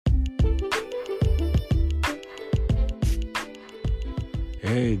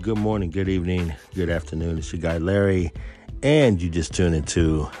Hey, good morning, good evening, good afternoon. It's your guy Larry, and you just tuned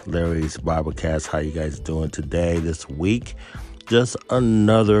into Larry's Biblecast. How you guys doing today, this week? Just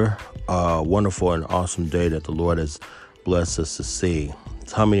another wonderful and awesome day that the Lord has blessed us to see.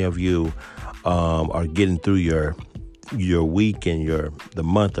 So how many of you are getting through your week and the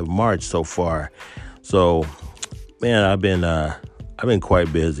month of March so far? So, man, I've been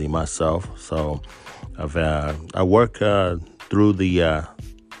quite busy myself. So I work through the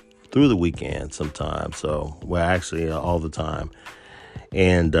weekend sometimes. So, well, actually all the time.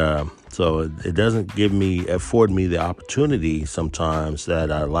 And so it doesn't afford me the opportunity sometimes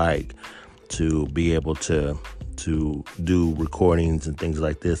that I like to be able to do recordings and things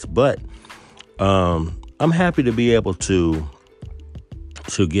like this. But I'm happy to be able to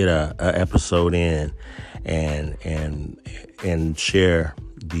get a episode in and share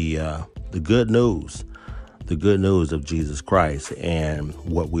the good news. The good news of Jesus Christ and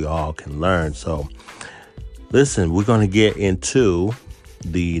what we all can learn. So, listen, we're going to get into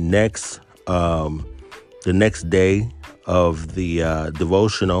the next day of the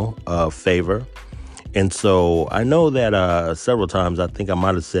devotional favor. And so I know that several times I think I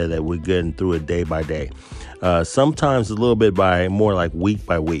might have said that we're getting through it day by day. Sometimes a little bit by more like week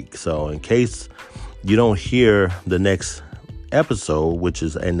by week. So in case you don't hear the next episode, which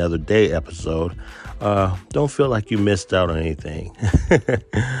is another day episode, don't feel like you missed out on anything.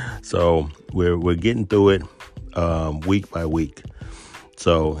 So we're getting through it week by week.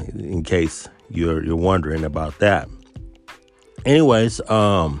 So in case you're wondering about that. Anyways,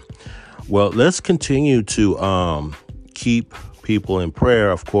 well, let's continue to keep people in prayer,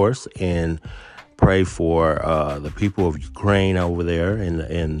 of course, and pray for the people of Ukraine over there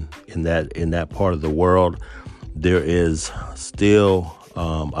in that part of the world. There is still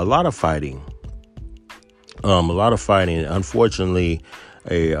a lot of fighting. Unfortunately,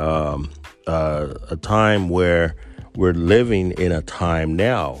 a time where we're living in a time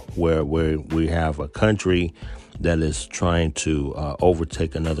now where we have a country that is trying to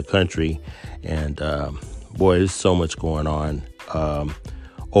overtake another country, and boy, there's so much going on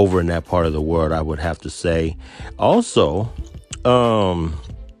over in that part of the world, I would have to say. Also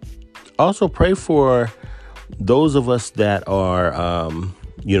pray for those of us that are,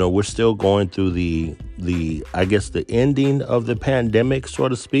 we're still going through the ending of the pandemic, so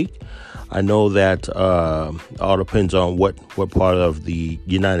to speak. I know that all depends on what part of the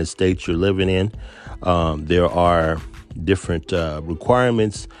United States you're living in. There are different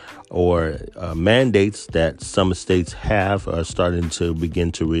requirements or mandates that some states have are starting to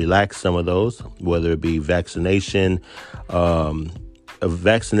begin to relax some of those, whether it be vaccination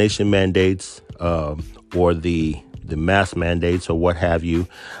mandates or the mask mandates or what have you.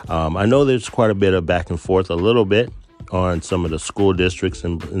 I know there's quite a bit of back and forth a little bit on some of the school districts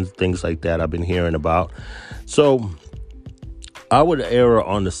and things like that I've been hearing about. So I would err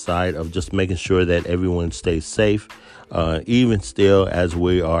on the side of just making sure that everyone stays safe, even still as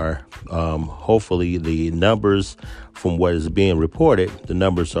we are, hopefully the numbers from what is being reported, the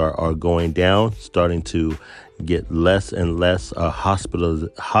numbers are going down, starting to get less and less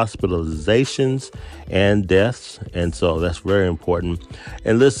hospitalizations and deaths. And so that's very important.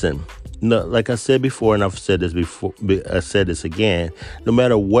 And listen, no, like I said before, and I've said this before, I said this again, no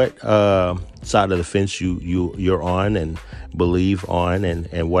matter what side of the fence you're on and believe on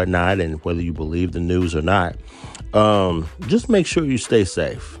and whatnot, and whether you believe the news or not, just make sure you stay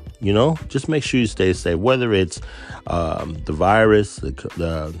safe. Just make sure you stay safe, whether it's the virus,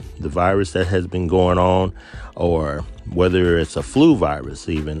 the virus that has been going on, or whether it's a flu virus,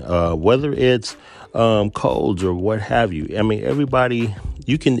 even whether it's colds or what have you. I mean, everybody,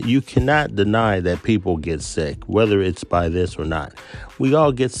 you cannot deny that people get sick, whether it's by this or not. We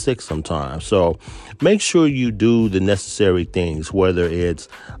all get sick sometimes. So make sure you do the necessary things, whether it's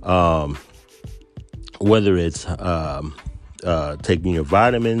taking your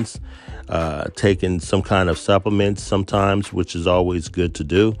vitamins, taking some kind of supplements sometimes, which is always good to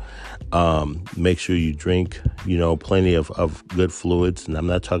do. Make sure you drink, plenty of good fluids. And I'm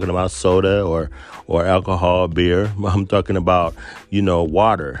not talking about soda or alcohol, beer. I'm talking about,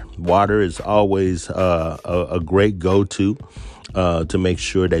 water. Water is always a great go-to to make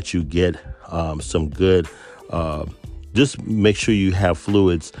sure that you get some good just make sure you have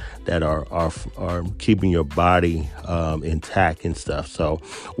fluids that are keeping your body intact and stuff. So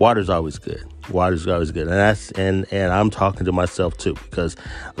water's always good. Water's always good. And I'm talking to myself too, because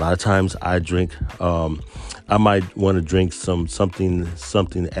a lot of times I drink, I might want to drink something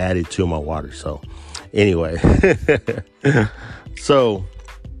added to my water. So anyway, so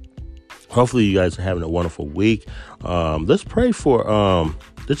Hopefully you guys are having a wonderful week. Let's just pray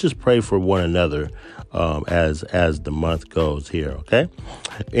for one another as the month goes here, okay?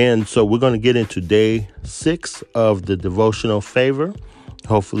 And so we're going to get into day 6 of the devotional favor.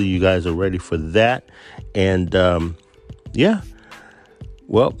 Hopefully you guys are ready for that. And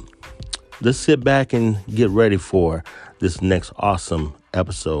well, let's sit back and get ready for this next awesome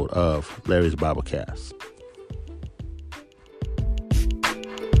episode of Larry's Biblecast.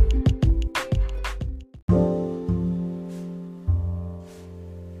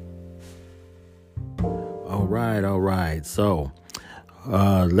 All right. So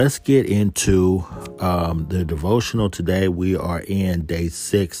let's get into the devotional today. We are in day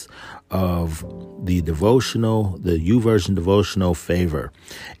 6 of the devotional, the YouVersion Devotional favor.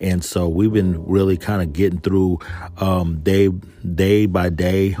 And so we've been really kind of getting through day by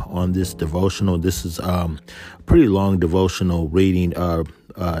day on this devotional. This is pretty long devotional reading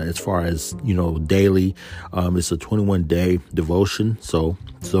as far as, daily. It's a 21-day devotion. So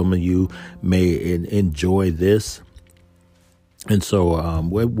some of you may enjoy this. And so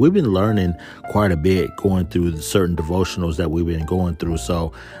we've been learning quite a bit going through the certain devotionals that we've been going through.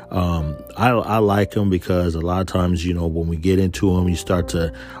 So I like them because a lot of times, when we get into them, you start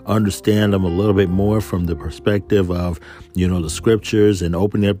to understand them a little bit more from the perspective of, the scriptures and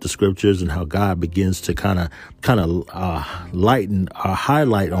opening up the scriptures and how God begins to kind of lighten or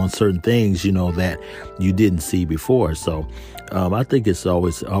highlight on certain things, that you didn't see before. So I think it's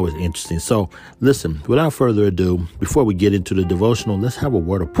always interesting. So listen, without further ado, before we get into the devotional, let's have a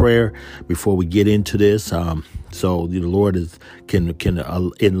word of prayer before we get into this. So the Lord can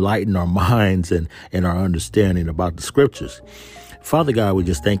enlighten our minds and our understanding about the scriptures. Father God, we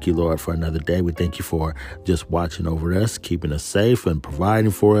just thank you, Lord, for another day. We thank you for just watching over us, keeping us safe and providing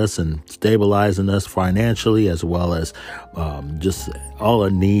for us and stabilizing us financially, as well as just all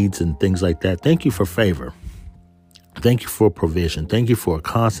our needs and things like that. Thank you for favor. Thank you for provision. Thank you for a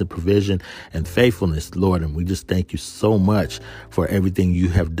constant provision and faithfulness, Lord. And we just thank you so much for everything you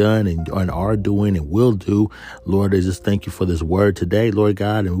have done and are doing and will do. Lord, I just thank you for this word today, Lord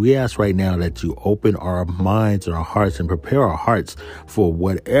God. And we ask right now that you open our minds and our hearts and prepare our hearts for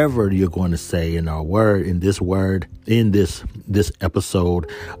whatever you're going to say in our word, in this episode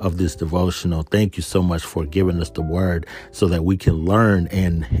of this devotional. Thank you so much for giving us the word so that we can learn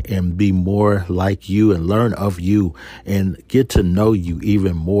and be more like you and learn of you and get to know you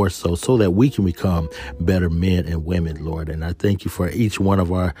even more so that we can become better men and women, Lord. And I thank you for each one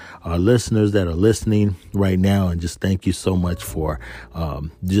of our listeners that are listening right now. And just thank you so much for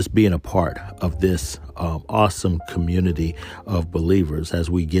just being a part of this awesome community of believers as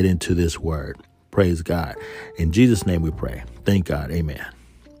we get into this word. Praise God. In Jesus' name we pray. Thank God. Amen.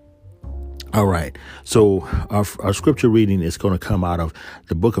 All right. So our scripture reading is going to come out of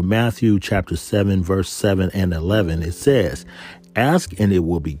the book of Matthew, chapter 7, verse 7 and 11. It says, "Ask and it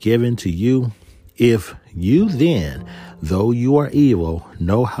will be given to you. If you then, though you are evil,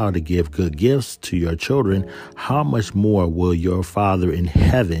 know how to give good gifts to your children, how much more will your Father in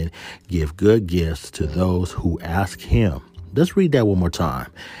heaven give good gifts to those who ask him?" Let's read that one more time.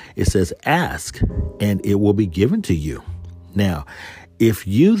 It says, "Ask and it will be given to you. Now, if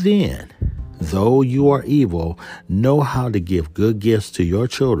you then, though you are evil, know how to give good gifts to your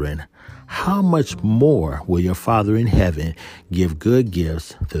children, how much more will your Father in heaven give good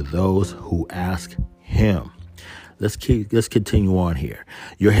gifts to those who ask him?" Let's continue on here.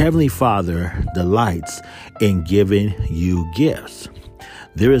 Your heavenly Father delights in giving you gifts.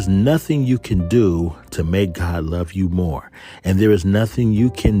 There is nothing you can do to make God love you more, and there is nothing you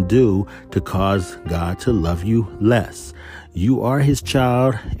can do to cause God to love you less. You are his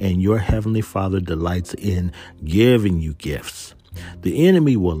child, and your heavenly Father delights in giving you gifts. The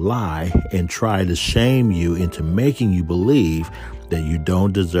enemy will lie and try to shame you into making you believe that you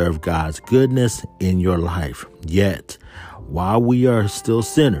don't deserve God's goodness in your life. Yet, while we are still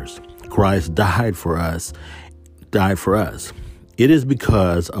sinners, Christ died for us. It is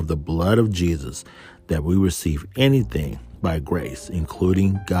because of the blood of Jesus that we receive anything by grace,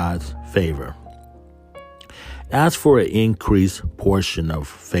 including God's favor. Ask for an increased portion of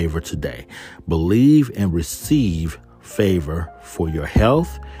favor today. Believe and receive favor for your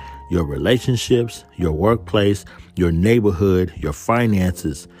health, your relationships, your workplace, your neighborhood, your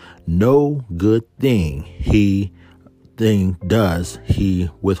finances. No good thing does he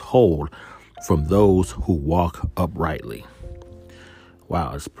withhold from those who walk uprightly.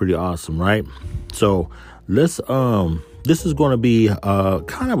 Wow, it's pretty awesome, right? So this is going to be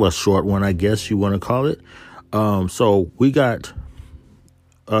kind of a short one, I guess you want to call it. So we got,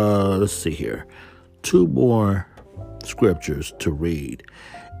 let's see here, 2 more scriptures to read.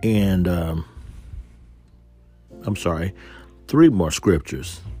 and three more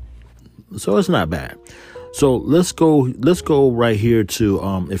scriptures. So it's not bad. So let's go right here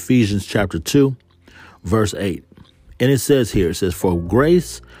to Ephesians chapter 2, verse 8. And it says,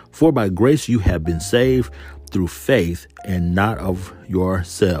 for by grace you have been saved through faith, and not of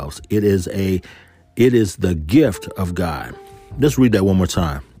yourselves. It is the gift of God. Let's read that one more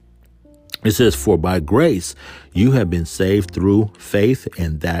time. It says, for by grace you have been saved through faith,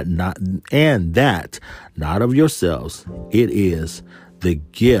 and that not of yourselves. It is the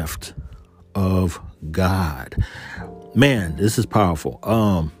gift of God. Man, this is powerful.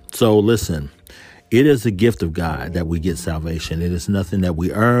 So listen, it is a gift of God that we get salvation. It is nothing that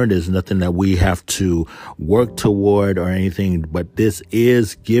we earn. It's nothing that we have to work toward or anything, but this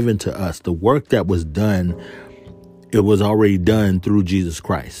is given to us. The work that was done, it was already done through Jesus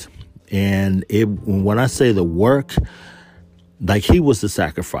Christ. And when I say the work, like he was the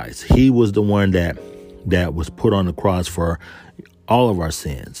sacrifice, he was the one that was put on the cross for all of our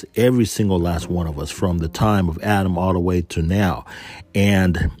sins, every single last one of us, from the time of Adam all the way to now.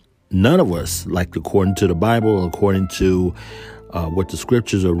 And none of us, like according to the Bible, according to what the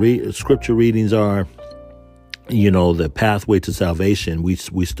scriptures or scripture readings are, the pathway to salvation, we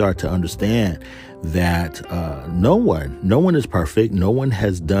start to understand that no one is perfect. No one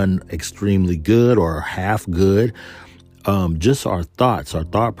has done extremely good or half good. Just our thoughts, our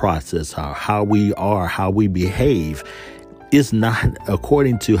thought process, how we are, how we behave is not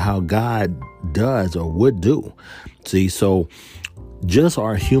according to how God does or would do. See, so just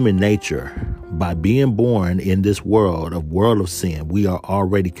our human nature, by being born in this world of sin, we are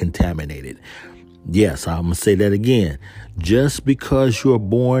already contaminated. Yes, I'm going to say that again. Just because you're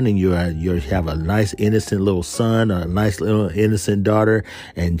born and you have a nice innocent little son or a nice little innocent daughter,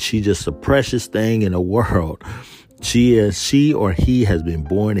 and she's just the precious thing in the world, she or he has been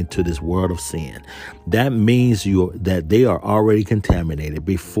born into this world of sin. That means that they are already contaminated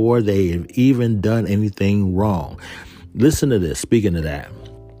before they have even done anything wrong. Listen to this. Speaking of that,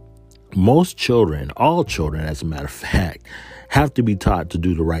 most children, all children, as a matter of fact, have to be taught to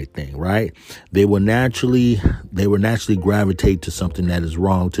do the right thing, right? They will naturally gravitate to something that is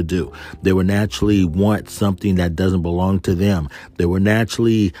wrong to do. They will naturally want something that doesn't belong to them. They will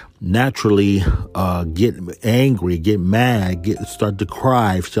naturally get angry, get mad, start to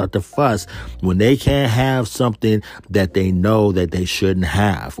cry, start to fuss when they can't have something that they know that they shouldn't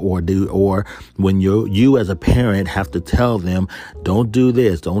have or do, or when you as a parent have to tell them, don't do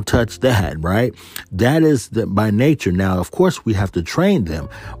this, don't touch that, right? That is by nature. Now, of course, we have to train them,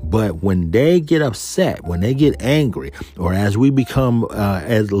 but when they get upset, when they get angry, or as we become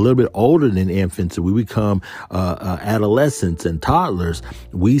as a little bit older than infants, we become adolescents and toddlers,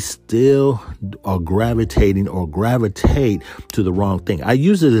 we still are gravitate to the wrong thing. I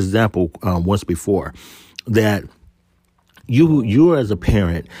used this example once before, that you as a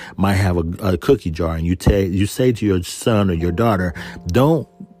parent might have a cookie jar, and you say to your son or your daughter, don't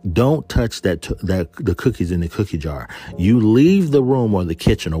touch the cookies in the cookie jar. You leave the room or the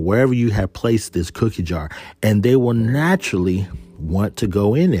kitchen or wherever you have placed this cookie jar, and they will naturally want to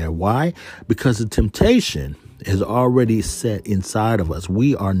go in there. Why? Because the temptation is already set inside of us.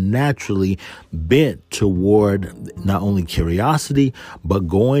 We are naturally bent toward not only curiosity, but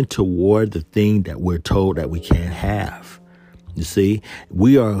going toward the thing that we're told that we can't have. You see,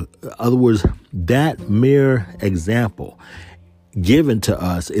 we are, in other words, that mere example given to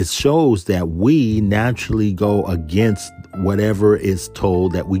us, it shows that we naturally go against whatever is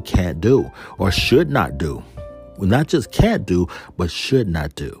told that we can't do or should not do. Well, not just can't do, but should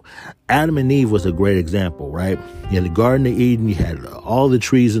not do. Adam and Eve was a great example, right? In the Garden of Eden, you had all the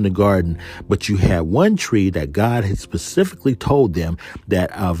trees in the garden, but you had one tree that God had specifically told them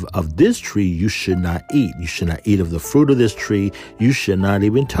that of this tree you should not eat. You should not eat of the fruit of this tree. You should not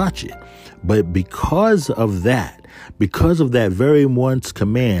even touch it. But because of that very one's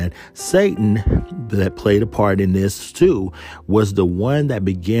command, Satan, that played a part in this too, was the one that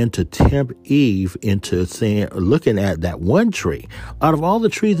began to tempt Eve into saying, looking at that one tree. Out of all the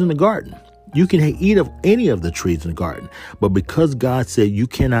trees in the garden, you can eat of any of the trees in the garden. But because God said you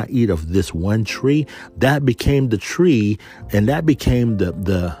cannot eat of this one tree, that became the tree, and that became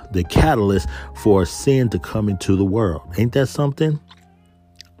the catalyst for sin to come into the world. Ain't that something?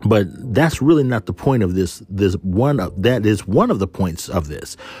 But that's really not the point of this. That is one of the points of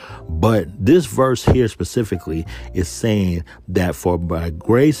this. But this verse here specifically is saying that for by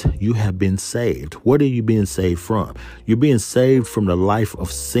grace you have been saved. What are you being saved from? You're being saved from the life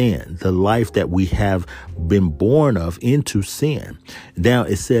of sin, the life that we have been born of into sin. Now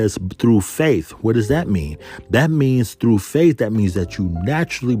it says through faith. What does that mean? That means through faith. That means that you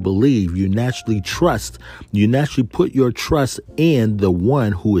naturally believe, you naturally trust, you naturally put your trust in the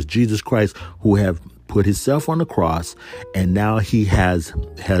one who is Jesus Christ, who have put himself on the cross, and now he has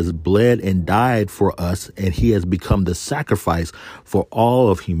bled and died for us, and he has become the sacrifice for all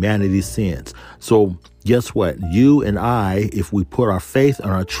of humanity's sins. So guess what? You and I, if we put our faith and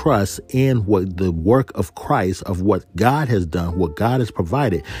our trust in what the work of Christ, of what God has done, what God has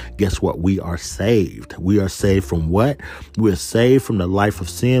provided, guess what? We are saved. We are saved from what? We are saved from the life of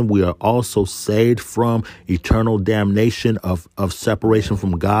sin. We are also saved from eternal damnation of separation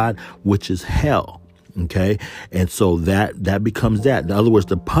from God, which is hell. Okay. And so that becomes that. In other words,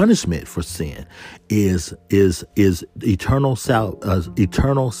 the punishment for sin is eternal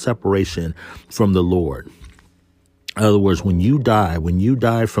separation from the Lord. In other words, when you die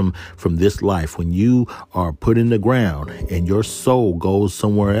from this life, when you are put in the ground and your soul goes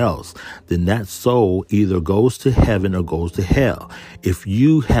somewhere else, then that soul either goes to heaven or goes to hell. If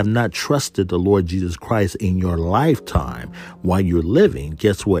you have not trusted the Lord Jesus Christ in your lifetime while you're living,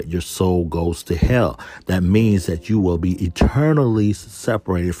 guess what? Your soul goes to hell. That means that you will be eternally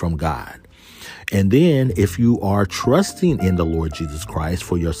separated from God. And then if you are trusting in the Lord Jesus Christ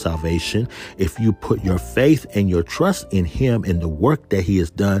for your salvation, if you put your faith and your trust in him and the work that he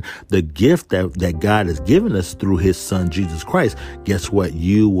has done, the gift that God has given us through his son, Jesus Christ, guess what?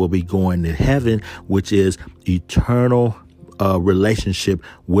 You will be going to heaven, which is eternal relationship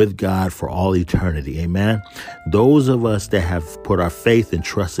with God for all eternity. Amen. Those of us that have put our faith and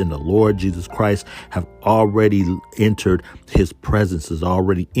trust in the Lord Jesus Christ have already entered his presence, is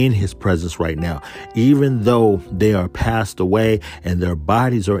already in his presence right now. Even though they are passed away and their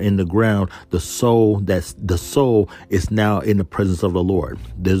bodies are in the ground, the soul is now in the presence of the Lord.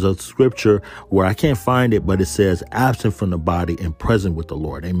 There's a scripture where I can't find it, but it says absent from the body and present with the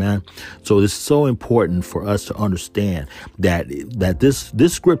Lord. Amen. So it's so important for us to understand that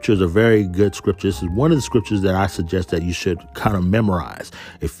this scripture is a very good scripture. This is one of the scriptures that I suggest that you should kind of memorize.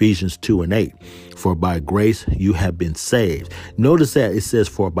 Ephesians 2:8. For by grace you have been saved. Notice that it says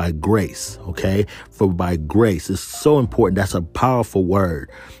for by grace. Okay. For by grace. It's so important. That's a powerful word,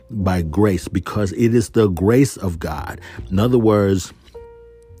 by grace, because it is the grace of God. In other words,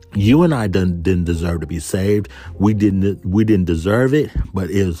 you and I didn't deserve to be saved. We didn't deserve it, but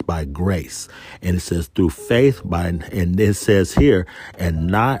it was by grace. And it says through faith and it says here, and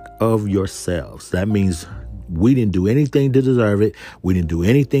not of yourselves. That means we didn't do anything to deserve it. We didn't do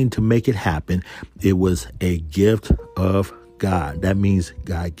anything to make it happen. It was a gift of God. That means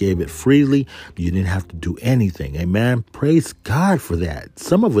God gave it freely. You didn't have to do anything. Amen. Praise God for that.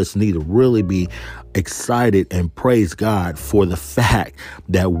 Some of us need to really be excited and praise God for the fact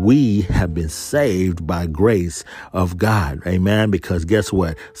that we have been saved by grace of God. Amen. Because guess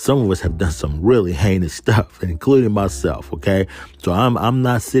what? Some of us have done some really heinous stuff, including myself. Okay. So I'm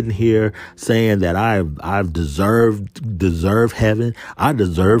not sitting here saying that I've deserved heaven. I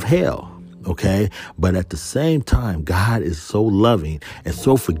deserve hell. Okay. But at the same time, God is so loving and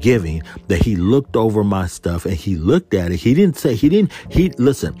so forgiving that he looked over my stuff and he looked at it.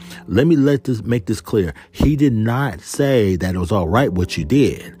 Listen, let me make this clear. He did not say that it was all right what you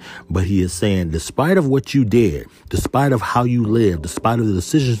did, but he is saying, despite of what you did, despite of how you lived, despite of the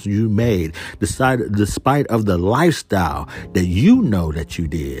decisions you made, despite of the lifestyle that you know that you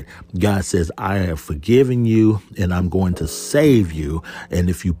did, God says, I have forgiven you and I'm going to save you. And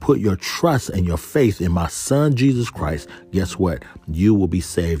if you put your trust and your faith in my son, Jesus Christ, guess what? You will be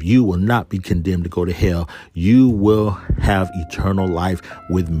saved. You will not be condemned to go to hell. You will have eternal life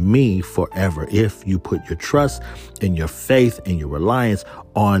with me forever if you put your trust and your faith and your reliance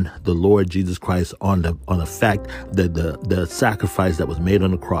on the Lord Jesus Christ, on the fact that the sacrifice that was made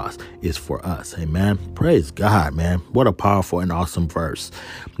on the cross is for us. Amen. Praise God, man. What a powerful and awesome verse.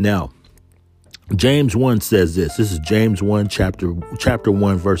 Now, James 1 says this. This is James 1, chapter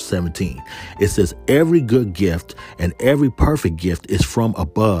 1, verse 17. It says, every good gift and every perfect gift is from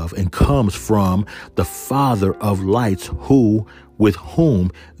above and comes from the Father of lights, with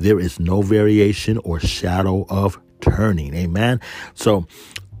whom there is no variation or shadow of turning. Amen. So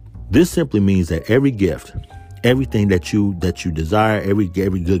this simply means that every gift, everything that you desire, every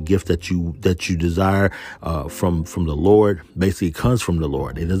good gift that you desire from the Lord, basically comes from the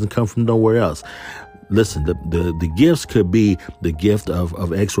Lord. It doesn't come from nowhere else. Listen, the gifts could be the gift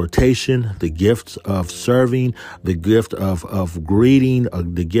of exhortation, the gift of serving, the gift of greeting,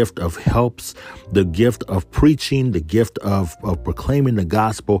 the gift of helps, the gift of preaching, the gift of proclaiming the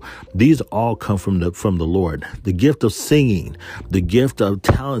gospel. These all come from the Lord. The gift of singing, the gift of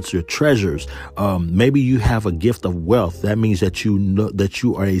talents, your treasures. Maybe you have a gift of wealth. That means that you know that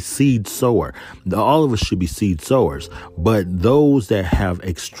you are a seed sower. All of us should be seed sowers, but those that have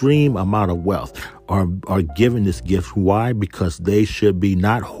extreme amount of wealth are given this gift. Why? Because they should be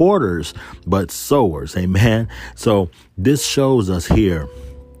not hoarders, but sowers. Amen. So this shows us here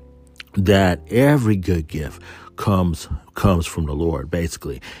that every good gift comes from the Lord,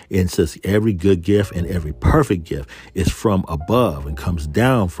 basically. It says every good gift and every perfect gift is from above and comes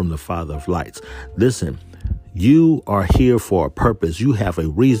down from the Father of lights. Listen, you are here for a purpose. You have a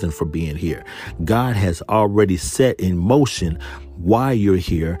reason for being here. God has already set in motion why you're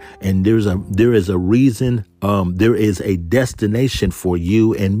here, and there is a reason. There is a destination for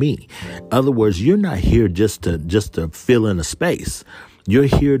you and me. In other words, you're not here just to fill in a space. You're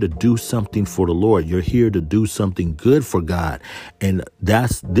here to do something for the Lord. You're here to do something good for God, and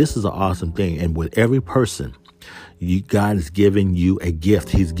this is an awesome thing. And with every person, God is giving you a gift.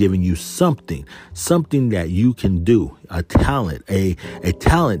 He's giving you something that you can do, a talent, a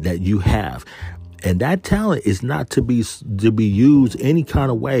talent that you have. And that talent is not to be used any kind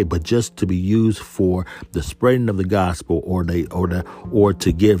of way, but just to be used for the spreading of the gospel or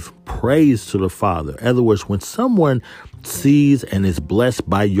to give praise to the Father. In other words, when someone sees and is blessed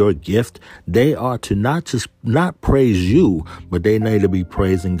by your gift, they are to not praise you, but they need to be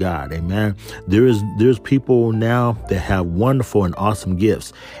praising God. Amen. There's people now that have wonderful and awesome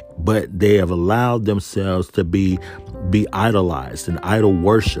gifts, but they have allowed themselves to be idolized and idol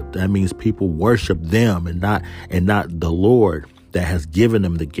worship. That means people worship them and not the Lord that has given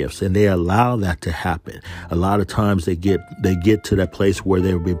them the gifts, and they allow that to happen. A lot of times they get to that place where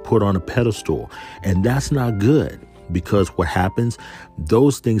they've been put on a pedestal, and that's not good. Because what happens,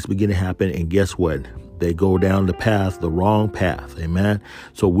 those things begin to happen, and guess what? They go down the wrong path. Amen.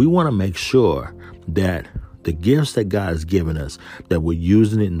 So we want to make sure that the gifts that God has given us, that we're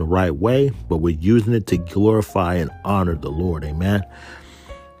using it in the right way, but we're using it to glorify and honor the Lord. Amen.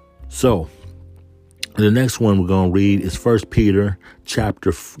 So the next one we're going to read is 1 Peter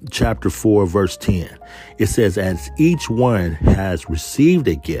chapter 4, verse 10. It says, as each one has received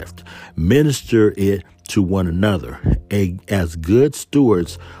a gift, minister it to one another as good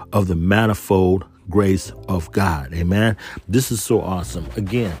stewards of the manifold grace of God. Amen. This is so awesome.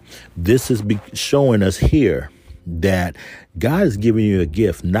 Again, this is showing us here that God is giving you a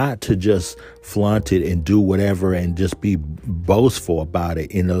gift, not to just flaunt it and do whatever and just be boastful about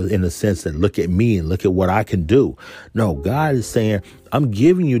it in the sense that look at me and look at what I can do. No, God is saying, I'm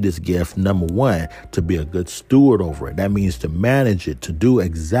giving you this gift, number one, to be a good steward over it. That means to manage it, to do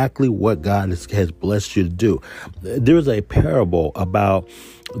exactly what God has blessed you to do. There's a parable about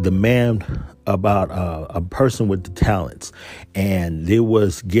a person with the talents, and there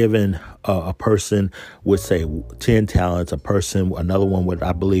was given a person would say 10 talents, another one with,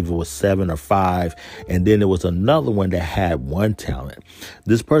 I believe it was 7 or 5. And then there was another one that had 1 talent.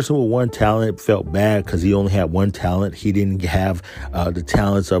 This person with 1 talent felt bad because he only had 1 talent. He didn't have the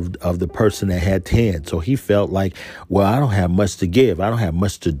talents of the person that had 10. So he felt like, well, I don't have much to give. I don't have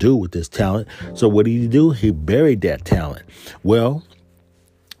much to do with this talent. So what did he do? He buried that talent. Well,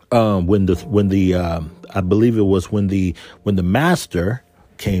 when the master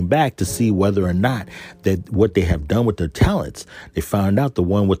came back to see whether or not that what they have done with their talents, they found out the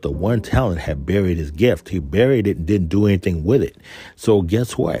one with the 1 talent had buried his gift. He buried it and didn't do anything with it. So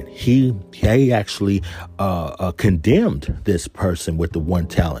guess what? He actually condemned this person with the 1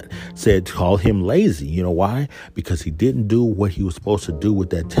 talent, called him lazy. You know why? Because he didn't do what he was supposed to do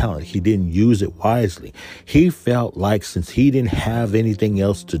with that talent. He didn't use it wisely. He felt like since he didn't have anything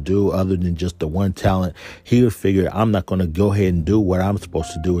else to do other than just the 1 talent, he would figure, I'm not going to go ahead and do what I'm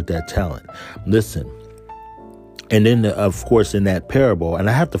supposed to do with that talent. Listen. And then, of course, in that parable, and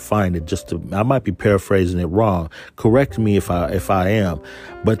I have to find it I might be paraphrasing it wrong. Correct me if I am.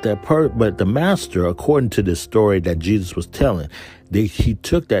 But the master, according to the story that Jesus was telling, he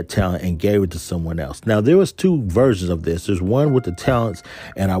took that talent and gave it to someone else. Now, there was 2 versions of this. There's one with the talents,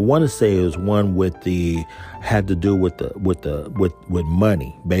 and I want to say it was one had to do with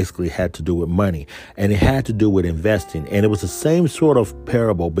money. Basically, had to do with money, and it had to do with investing. And it was the same sort of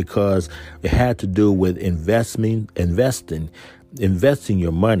parable because it had to do with investing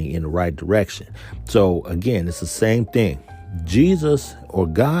your money in the right direction. So again, it's the same thing. Jesus or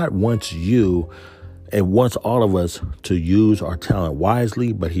God wants you and wants all of us to use our talent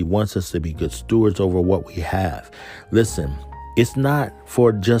wisely, but he wants us to be good stewards over what we have. Listen, it's not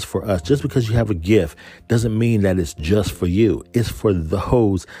just for us. Just because you have a gift doesn't mean that it's just for you. It's for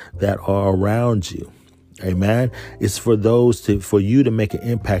those that are around you. Amen. It's for for you to make an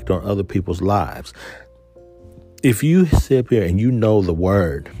impact on other people's lives. If you sit here and you know the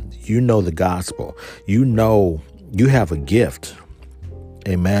word, you know the gospel, you know you have a gift,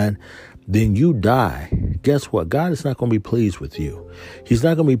 amen, then you die. Guess what? God is not going to be pleased with you. He's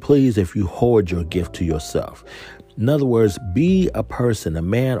not going to be pleased if you hoard your gift to yourself. In other words, be a person, a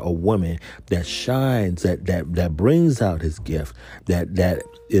man or woman that shines, that brings out his gift,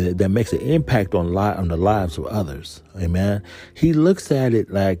 that makes an impact on the lives of others. Amen. He looks at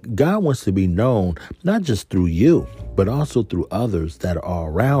it like God wants to be known, not just through you, but also through others that are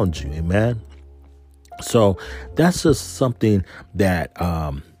around you. Amen. So that's just something that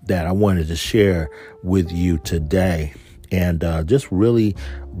I wanted to share with you today, and just really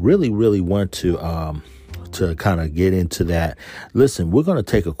want to kind of get into that. Listen, we're going to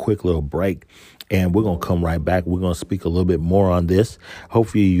take a quick little break, and we're going to come right back. We're going to speak a little bit more on this.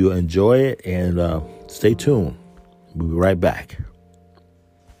 Hopefully you enjoy it, and stay tuned. We'll be right back.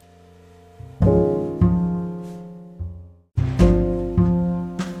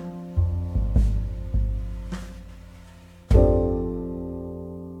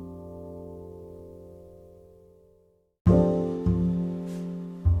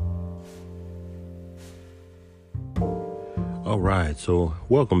 All right, so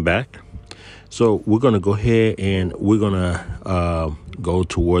welcome back. So we're going to go ahead and we're going to go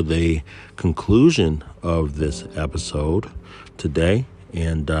toward the conclusion of this episode today.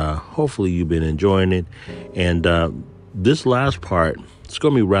 And hopefully you've been enjoying it. And this last part, it's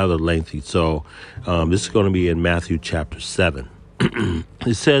going to be rather lengthy. So this is going to be in Matthew chapter 7.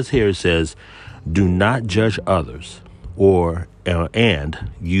 It says, do not judge others,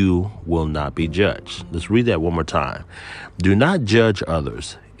 and you will not be judged. Let's read that one more time. Do not judge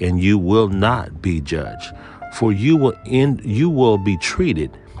others, and you will not be judged, for you will be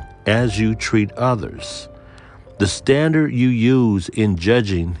treated as you treat others. The standard you use in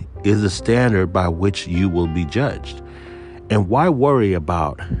judging is the standard by which you will be judged. And why worry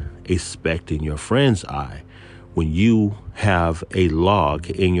about a speck in your friend's eye when you have a log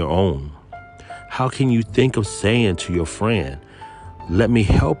in your own? How can you think of saying to your friend, let me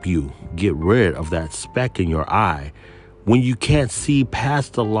help you get rid of that speck in your eye, when you can't see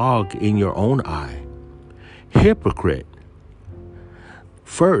past the log in your own eye? Hypocrite.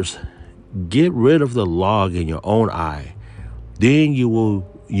 First, get rid of the log in your own eye. Then you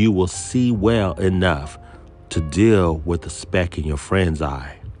will see well enough to deal with the speck in your friend's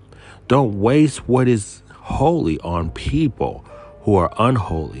eye. Don't waste what is holy on people who are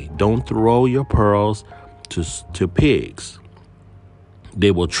unholy. Don't throw your pearls to pigs. They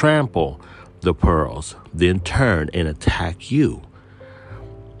will trample the pearls, then turn and attack you.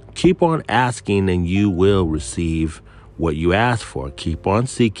 Keep on asking and you will receive what you ask for. Keep on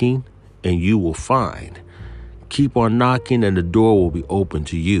seeking and you will find. Keep on knocking and the door will be open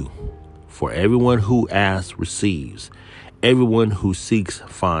to you. For everyone who asks receives. Everyone who seeks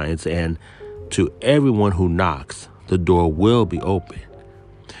finds, and to everyone who knocks, the door will be open.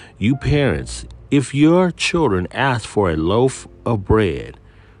 You parents, if your children ask for a loaf of bread,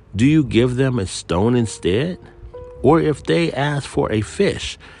 do you give them a stone instead? Or if they ask for a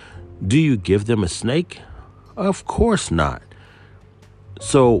fish, do you give them a snake? Of course not.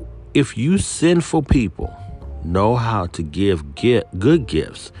 So if you sinful people know how to give good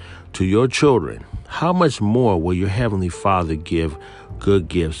gifts to your children, how much more will your heavenly Father give good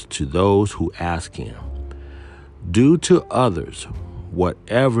gifts to those who ask him? Do to others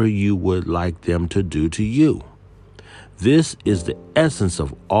whatever you would like them to do to you. This is the essence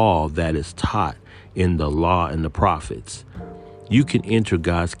of all that is taught in the law and the prophets. You can enter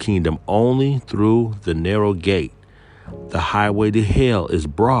God's kingdom only through the narrow gate. The highway to hell is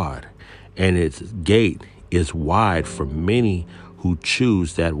broad, and its gate is wide for many who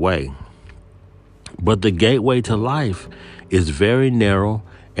choose that way. But the gateway to life is very narrow,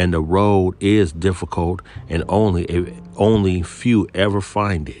 and the road is difficult, and only few ever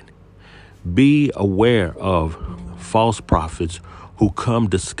find it. Be aware of false prophets who come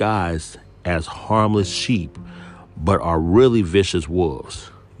disguised as harmless sheep, but are really vicious wolves.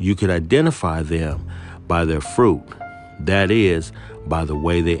 You can identify them by their fruit, that is, by the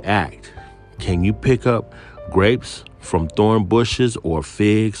way they act. Can you pick up grapes from thorn bushes or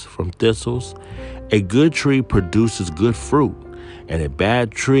figs from thistles? A good tree produces good fruit, and a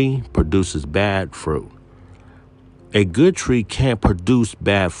bad tree produces bad fruit. A good tree can't produce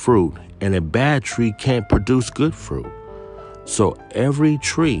bad fruit, and a bad tree can't produce good fruit. So every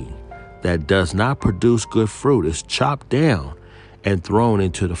tree that does not produce good fruit is chopped down and thrown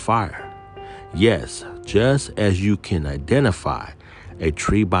into the fire. Yes, just as you can identify a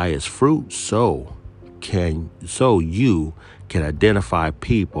tree by its fruit, so you can identify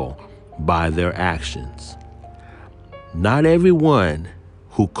people by their actions. Not everyone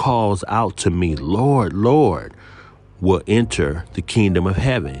who calls out to me, Lord, Lord, will enter the kingdom of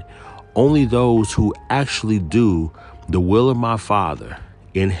heaven. Only those who actually do the will of my Father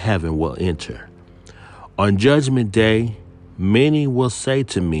in heaven will enter. On Judgment Day, many will say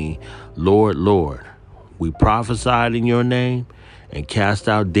to me, Lord, Lord, we prophesied in your name and cast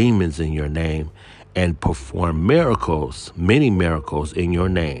out demons in your name and performed miracles, many miracles in your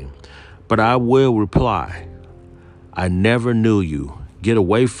name. But I will reply, I never knew you. Get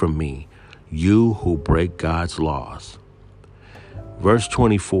away from me, you who break God's laws. Verse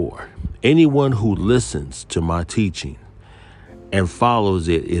 24, anyone who listens to my teaching and follows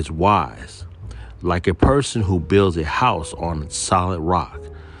it is wise, like a person who builds a house on solid rock.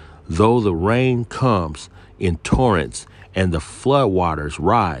 Though the rain comes in torrents and the floodwaters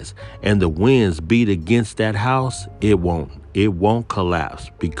rise and the winds beat against that house, it won't collapse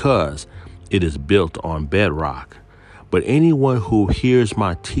because it is built on bedrock. But anyone who hears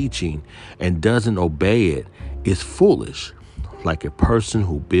my teaching and doesn't obey it is foolish, like a person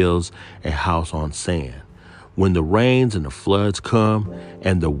who builds a house on sand. When the rains and the floods come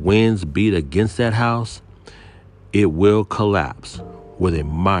and the winds beat against that house, it will collapse with a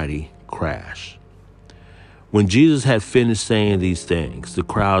mighty crash. When Jesus had finished saying these things, the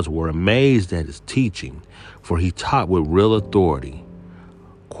crowds were amazed at his teaching, for he taught with real authority,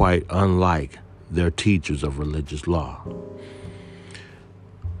 quite unlike their teachers of religious law.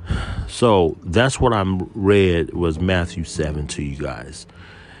 So that's what I read was Matthew 7 to you guys.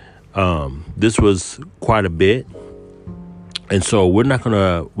 This was quite a bit. And so we're not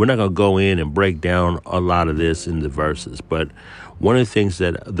gonna go in and break down a lot of this in the verses, but one of the things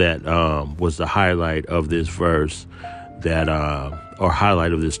that was the highlight of this verse or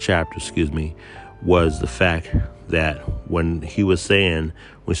highlight of this chapter, was the fact that when he was saying,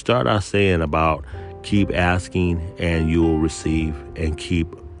 we start out saying about keep asking and you will receive, and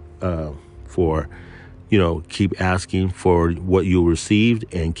keep asking for what you received,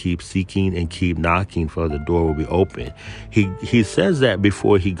 and keep seeking and keep knocking for the door will be open. He says that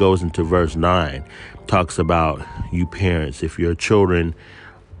before he goes into verse 9, talks about you parents, if your children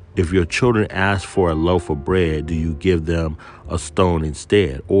ask for a loaf of bread, do you give them a stone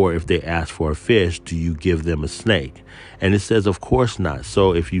instead? Or if they ask for a fish, do you give them a snake? And it says, of course not.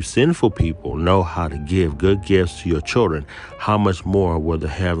 So if you sinful people know how to give good gifts to your children, how much more will the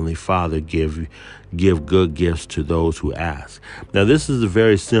Heavenly Father give good gifts to those who ask? Now, this is a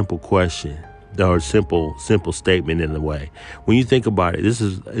very simple question, or simple statement in a way. When you think about it,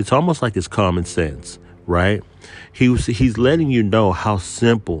 it's almost like it's common sense, right? He's letting you know how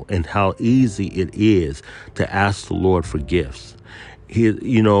simple and how easy it is to ask the Lord for gifts.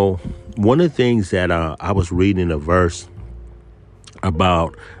 One of the things that I was reading a verse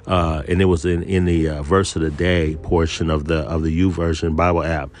about, and it was in the verse of the day portion of the YouVersion Bible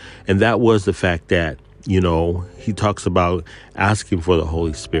app, and that was the fact that he talks about asking for the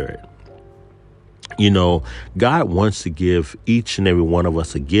Holy Spirit. God wants to give each and every one of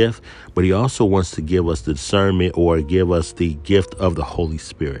us a gift, but he also wants to give us the discernment, or give us the gift of the Holy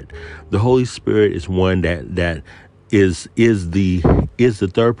Spirit. The Holy Spirit is one that is the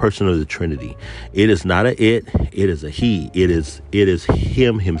third person of the Trinity. It is not a it is a he. It is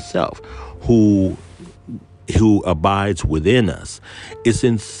him himself who abides within us.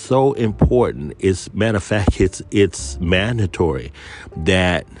 It's so important. Matter of fact, it's mandatory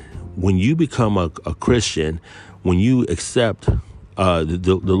that when you become a Christian, when you accept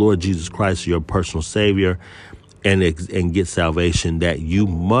the Lord Jesus Christ, your personal Savior, and get salvation, that you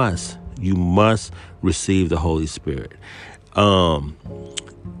must receive the Holy Spirit. I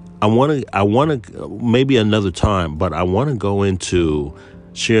want to maybe another time, but I want to go into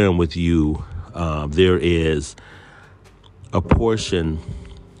sharing with you. There is a portion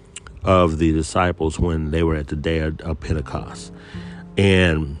of the disciples when they were at the day of Pentecost,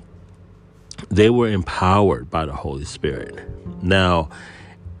 and they were empowered by the Holy Spirit. Now,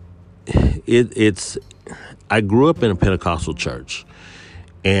 I grew up in a Pentecostal church,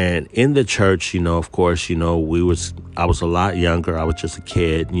 and in the church, of course, I was a lot younger. I was just a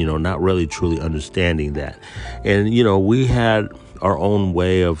kid, not really truly understanding that. And, we had our own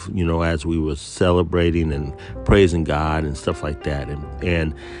way of, as we were celebrating and praising God and stuff like that.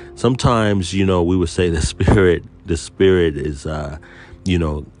 And sometimes, we would say the the Spirit is,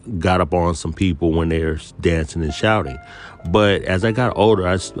 got up on some people when they're dancing and shouting. But as I got older,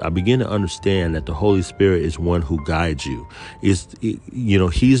 I began to understand that the Holy Spirit is one who guides you. He's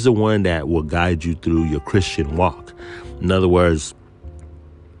the one that will guide you through your Christian walk. In other words,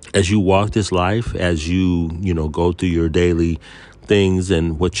 as you walk this life, as you go through your daily things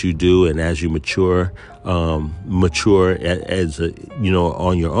and what you do, and as you mature as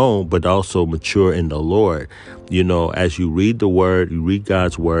on your own, but also mature in the Lord. As you read the Word, you read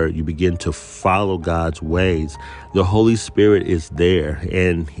God's Word, you begin to follow God's ways. The Holy Spirit is there,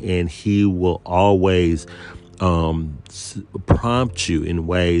 and He will always prompt you in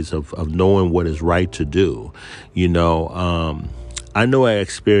ways of knowing what is right to do. I know I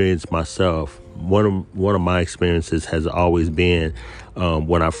experienced myself. One of my experiences has always been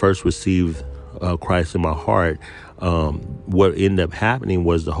when I first received Christ in my heart. What ended up happening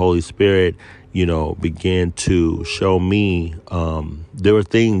was the Holy Spirit, began to show me there were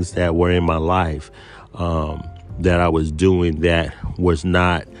things that were in my life that I was doing that was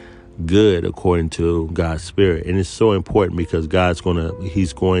not good according to God's Spirit. And it's so important because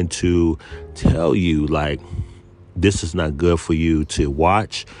He's going to tell you, like, this is not good for you to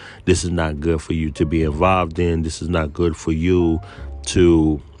watch. This is not good for you to be involved in. This is not good for you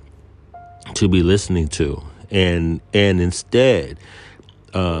to be listening to. And instead,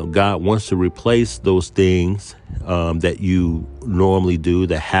 God wants to replace those things that you normally do,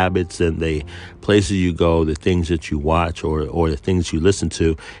 the habits and the places you go, the things that you watch or the things you listen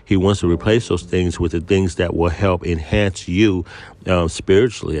to. He wants to replace those things with the things that will help enhance you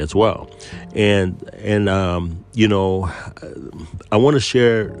spiritually as well. And I want to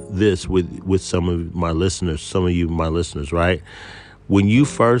share this with some of my listeners, right? When you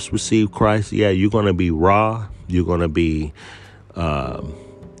first receive Christ, you're going to be raw. You're going to be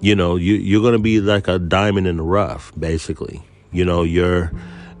you're going to be like a diamond in the rough, basically. You're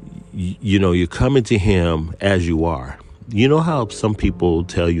coming to Him as you are. You know how some people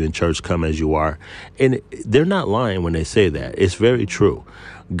tell you in church, come as you are, and they're not lying when they say that. It's very true.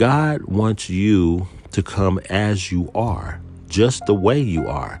 God wants you to come as you are, just the way you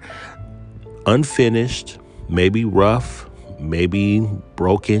are, unfinished, maybe rough, maybe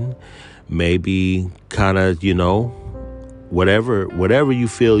broken, maybe kind of, whatever you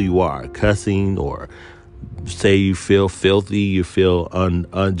feel you are, cussing, or say you feel filthy, you feel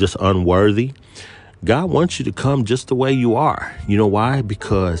just unworthy. God wants you to come just the way you are. You know why?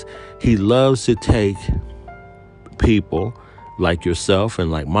 Because He loves to take people like yourself and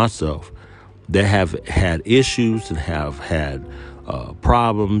like myself that have had issues and have had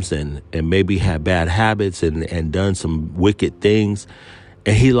problems and maybe had bad habits and done some wicked things.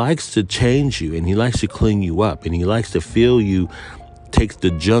 And He likes to change you, and He likes to clean you up, and He likes to fill you, take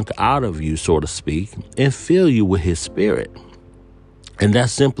the junk out of you, so to speak, and fill you with His Spirit. And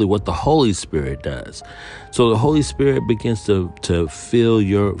that's simply what the Holy Spirit does. So the Holy Spirit begins to fill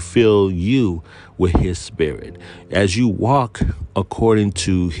you with His Spirit. As you walk according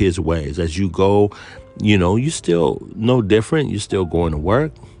to His ways, as you go, you still no different. You're still going to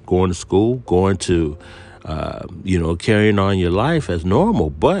work, going to school, going to, carrying on your life as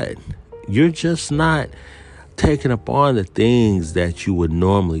normal, but you're just not taking upon the things that you would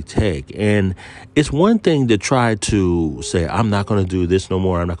normally take. And it's one thing to try to say, I'm not going to do this no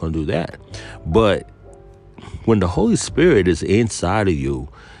more, I'm not going to do that. But when the Holy Spirit is inside of you,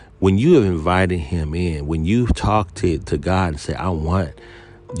 when you have invited Him in, when you talk to God and say, I want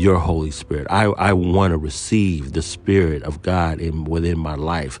your Holy Spirit, I want to receive the Spirit of God within my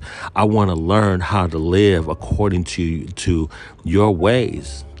life. I want to learn how to live according to your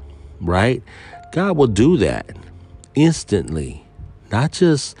ways, right? God will do that instantly, not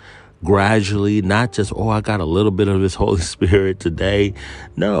just gradually, not just, I got a little bit of His Holy Spirit today.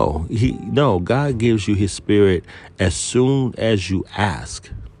 No, God gives you His Spirit as soon as you ask.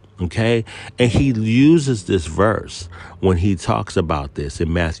 Okay. And He uses this verse when He talks about this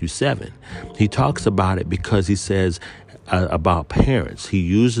in Matthew 7. He talks about it because He says about parents. He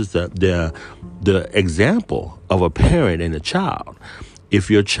uses the example of a parent and a child. If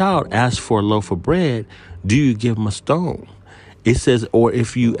your child asks for a loaf of bread, do you give them a stone? It says, or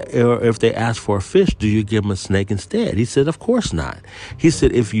if they ask for a fish, do you give them a snake instead? He said, of course not. He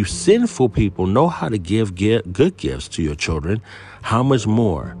said, if you sinful people know how to give good gifts to your children, how much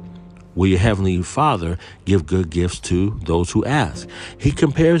more will your heavenly Father give good gifts to those who ask? He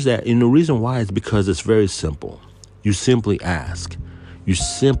compares that, and the reason why is because it's very simple. You simply ask. You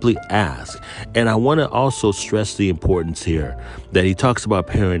simply ask. And I want to also stress the importance here that He talks about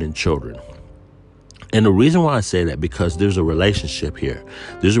parenting children. And the reason why I say that, because there's a relationship here.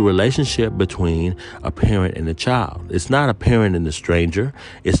 There's a relationship between a parent and a child. It's not a parent and a stranger.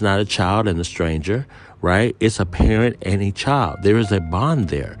 It's not a child and a stranger, right? It's a parent and a child. There is a bond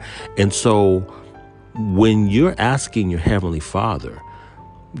there. And so when you're asking your Heavenly Father,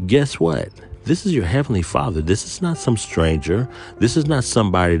 guess what? This is your Heavenly Father. This is not some stranger. This is not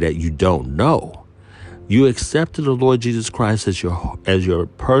somebody that you don't know. You accepted the Lord Jesus Christ as your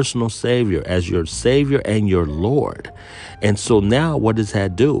personal Savior, as your Savior and your Lord. And so now what does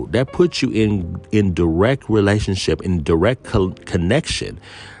that do? That puts you in direct relationship, in direct connection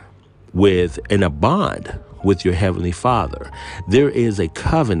with, in a bond with your Heavenly Father. There is a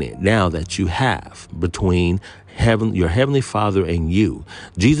covenant now that you have between your Heavenly Father and you.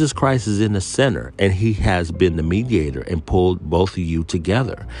 Jesus Christ is in the center, and he has been the mediator and pulled both of you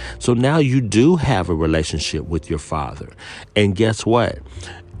together. So now you do have a relationship with your Father. And guess what?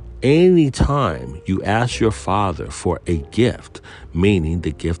 Anytime you ask your Father for a gift, meaning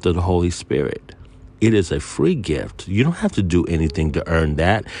the gift of the Holy Spirit, it is a free gift. You don't have to do anything to earn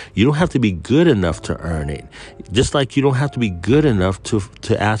that. You don't have to be good enough to earn it. Just like you don't have to be good enough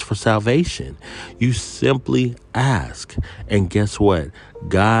to ask for salvation. You simply ask. And guess what?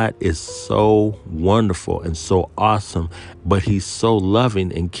 God is so wonderful and so awesome, but he's so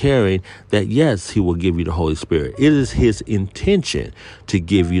loving and caring that, yes, he will give you the Holy Spirit. It is his intention to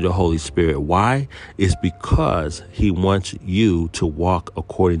give you the Holy Spirit. Why? It's because he wants you to walk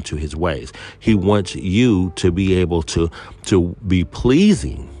according to his ways. He wants you to be able to be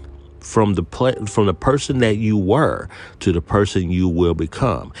pleasing from the person that you were to the person you will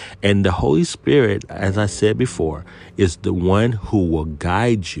become. And the Holy Spirit, as I said before, is the one who will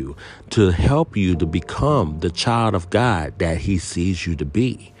guide you to help you to become the child of God that he sees you to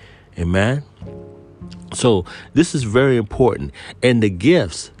be. Amen. So this is very important. And the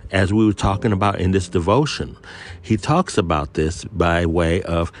gifts, as we were talking about in this devotion, he talks about this by way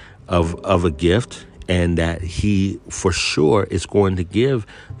of a gift, and that he for sure is going to give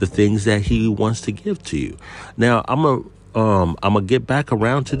the things that he wants to give to you. Now, I'm gonna get back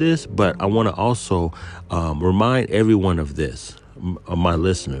around to this, but I want to also remind everyone of this, my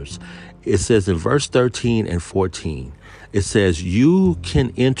listeners. It says in verse 13 and 14, it says, you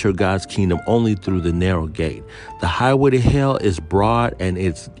can enter God's kingdom only through the narrow gate. The highway to hell is broad, and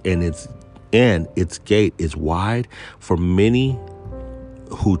its gate is wide for many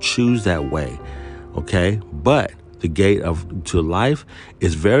who choose that way. Okay, but the gate to life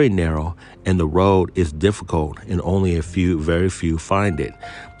is very narrow, and the road is difficult, and only very few find it.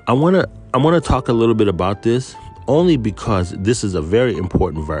 I want to talk a little bit about this, only because this is a very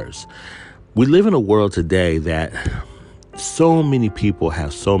important verse. We live in a world today that so many people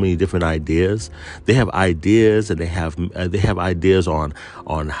have so many different ideas. They have ideas, and they have ideas on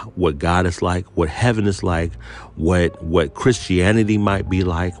what God is like, what heaven is like, what Christianity might be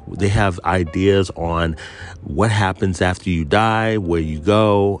like. They have ideas on what happens after you die, where you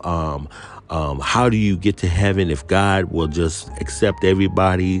go, how do you get to heaven if God will just accept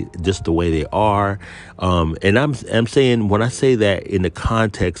everybody just the way they are. And I'm saying, when I say that in the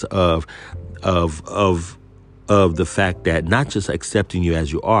context of the fact that not just accepting you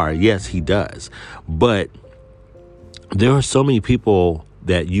as you are, yes, he does, but there are so many people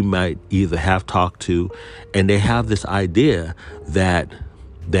that you might either have talked to, and they have this idea that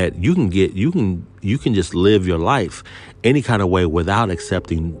you can just live your life any kind of way without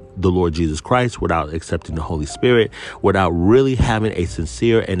accepting the Lord Jesus Christ, without accepting the Holy Spirit, without really having a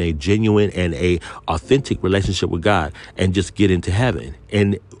sincere and a genuine and a authentic relationship with God, and just get into heaven.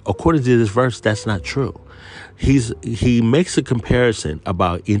 And according to this verse, that's not true. He makes a comparison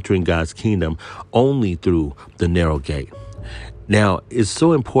about entering God's kingdom only through the narrow gate. Now, it's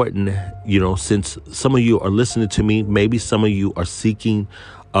so important, since some of you are listening to me, maybe some of you are seeking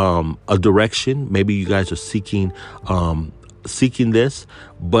a direction. Maybe you guys are seeking this,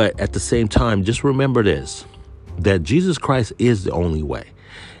 but at the same time, just remember this, that Jesus Christ is the only way.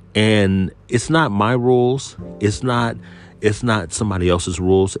 And it's not my rules. It's not somebody else's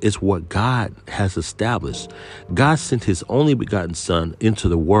rules. It's what God has established. God sent his only begotten son into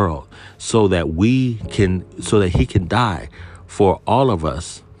the world so that he can die for all of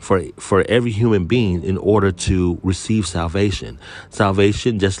us, for every human being, in order to receive salvation.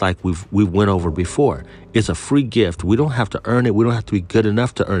 Salvation, just like we went over before, it's a free gift. We don't have to earn it. We don't have to be good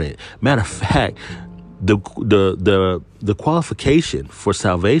enough to earn it. Matter of fact, the qualification for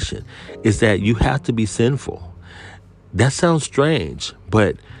salvation is that you have to be sinful. That sounds strange,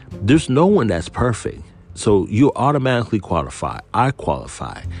 but there's no one that's perfect. So you automatically qualify. I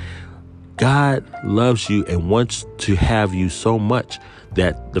qualify. God loves you and wants to have you so much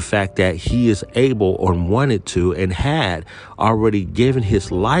that the fact that he is able or wanted to and had already given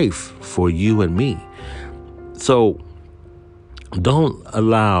his life for you and me. So don't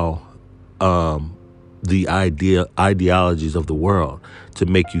allow the ideologies of the world to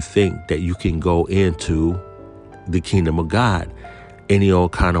make you think that you can go into the kingdom of God any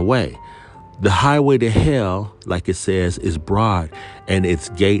old kind of way. The highway to hell, like it says, is broad and its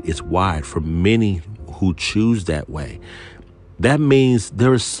gate is wide for many who choose that way. That means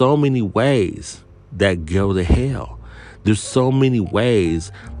there are so many ways that go to hell. There's so many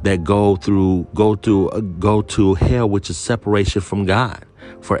ways that go to hell, which is separation from God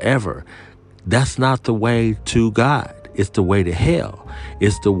forever. That's not the way to God. It's the way to hell.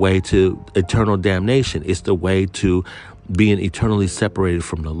 It's the way to eternal damnation. It's the way to being eternally separated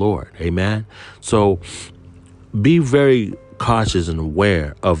from the Lord. Amen. So be very cautious and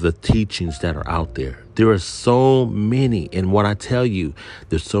aware of the teachings that are out there. There are so many. And what I tell you,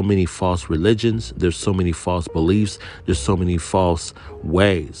 there's so many false religions. There's so many false beliefs. There's so many false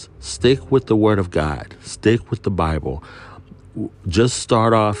ways. Stick with the Word of God. Stick with the Bible. Just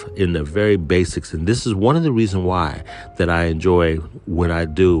start off in the very basics. And this is one of the reasons why that I enjoy what I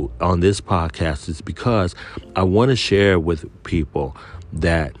do on this podcast, is because I want to share with people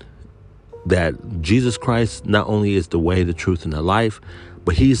that Jesus Christ not only is the way, the truth, and the life,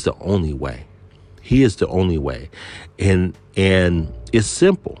 but he's the only way. He is the only way. And it's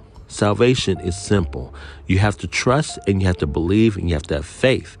simple. Salvation is simple. You have to trust and you have to believe and you have to have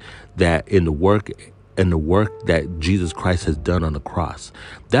faith that in the work that Jesus Christ has done on the cross.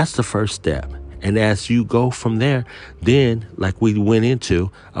 That's the first step. And as you go from there, then, like we went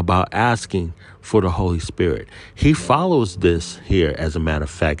into about asking for the Holy Spirit, he follows this here, as a matter of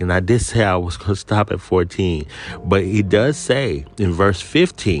fact. And I did say I was going to stop at 14, but he does say in verse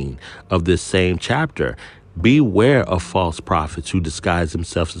 15 of this same chapter, beware of false prophets who disguise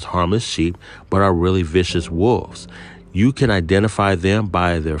themselves as harmless sheep, but are really vicious wolves. You can identify them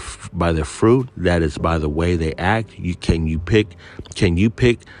by their fruit. That is, by the way they act. Can you pick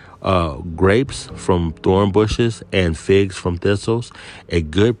grapes from thorn bushes and figs from thistles? A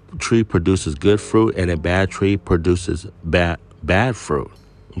good tree produces good fruit, and a bad tree produces bad fruit.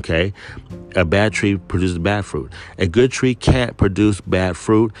 Okay? A bad tree produces bad fruit. A good tree can't produce bad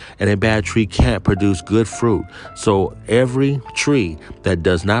fruit, and a bad tree can't produce good fruit. So every tree that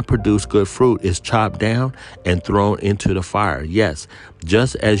does not produce good fruit is chopped down and thrown into the fire. Yes,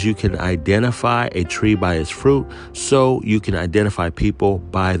 just as you can identify a tree by its fruit, so you can identify people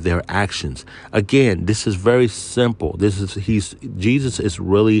by their actions. Again, this is very simple. Jesus is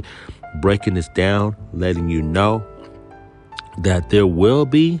really breaking this down, letting you know that there will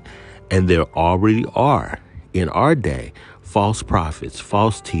be, and there already are in our day, false prophets,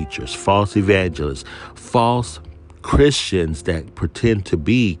 false teachers, false evangelists, false Christians that pretend to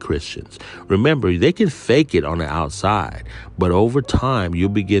be Christians. Remember, they can fake it on the outside, but over time you'll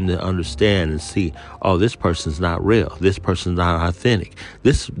begin to understand and see, oh, this person's not real. This person's not authentic.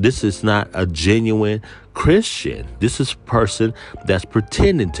 This is not a genuine Christian. This is a person that's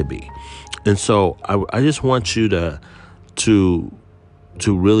pretending to be. And so I just want you to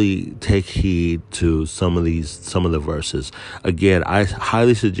really take heed to some of the verses. Again, I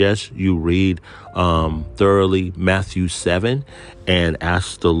highly suggest you read thoroughly Matthew 7 and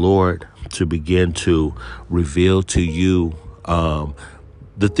ask the Lord to begin to reveal to you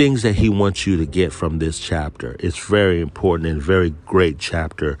the things that he wants you to get from this chapter. It's very important and very great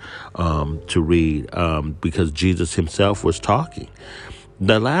chapter to read because Jesus himself was talking.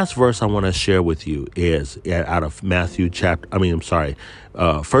 The last verse I want to share with you is out of 1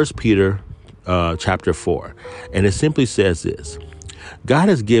 Peter chapter 4. And it simply says this: God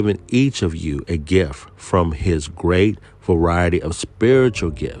has given each of you a gift from his great variety of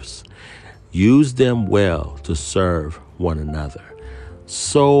spiritual gifts. Use them well to serve one another.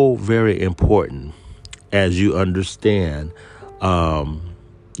 So very important as you understand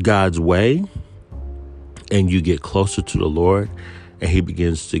God's way and you get closer to the Lord, and he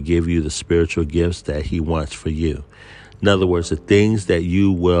begins to give you the spiritual gifts that he wants for you. In other words, the things that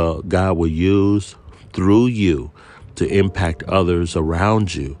God will use through you to impact others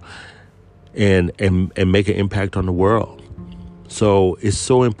around you and make an impact on the world. So it's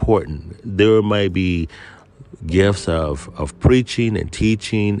so important. There might be gifts of preaching and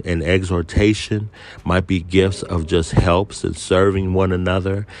teaching and exhortation, might be gifts of just helps and serving one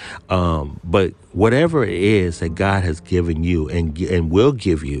another. But whatever it is that God has given you and will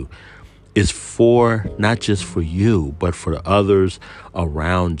give you is for not just for you, but for the others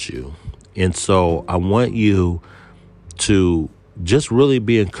around you. And so I want you to just really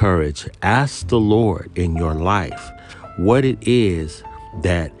be encouraged. Ask the Lord in your life what it is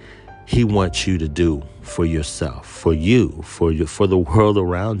that he wants you to do for yourself, for you, for the world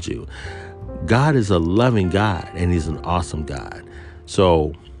around you. God is a loving God, and he's an awesome God.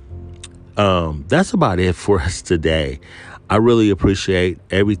 So that's about it for us today. I really appreciate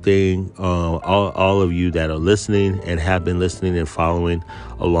everything, all of you that are listening and have been listening and following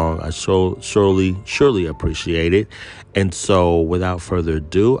along. I surely appreciate it. And so without further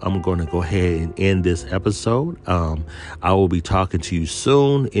ado, I'm going to go ahead and end this episode. I will be talking to you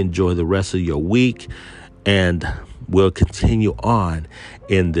soon. Enjoy the rest of your week, and we'll continue on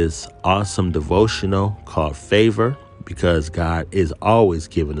in this awesome devotional called Favor, because God is always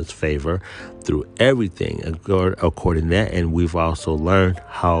giving us favor through everything according to that. And we've also learned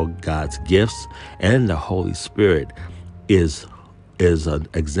how God's gifts and the Holy Spirit is an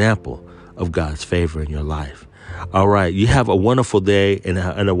example of God's favor in your life. All right. You have a wonderful day and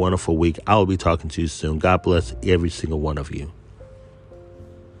a wonderful week. I will be talking to you soon. God bless every single one of you.